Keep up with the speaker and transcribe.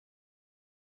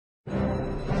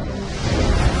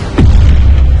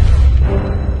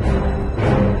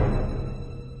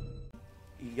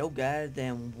Yo guys,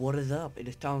 and what is up? It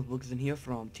is Thomas Wilkinson here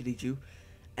from TDJU,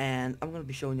 and I'm going to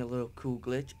be showing you a little cool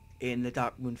glitch in the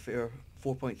Darkmoon Faire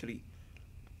 4.3.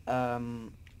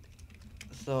 Um,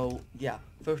 so yeah,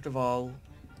 first of all,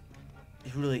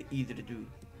 it's really easy to do.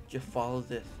 Just follow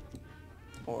this,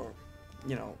 or,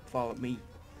 follow me,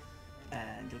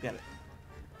 and you'll get it.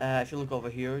 If you look over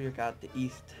here, you got the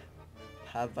East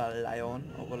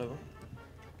Pavilion, or whatever.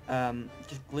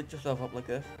 Just glitch yourself up like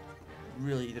this.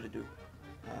 Really easy to do.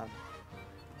 Um,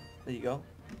 There you go.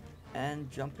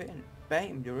 And jump in.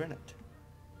 Bam, you're in it.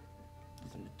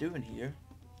 Nothing to do in here.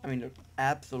 I mean, there's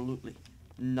absolutely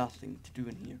nothing to do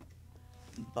in here.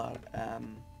 But,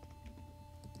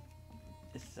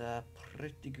 it's,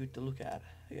 pretty good to look at,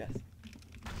 I guess.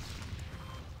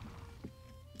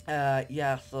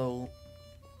 Yeah, so,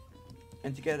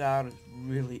 and to get out is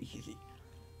really easy.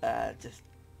 Just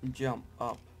jump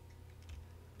up.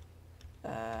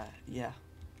 Yeah.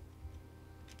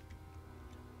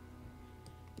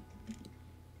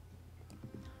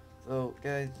 So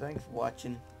guys, thanks for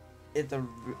watching.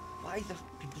 Why is there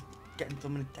people getting so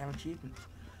many damn achievements?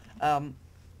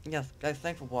 Yes, guys,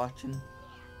 thanks for watching.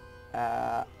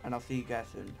 And I'll see you guys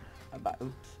soon. Bye.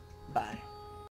 Oops. Bye.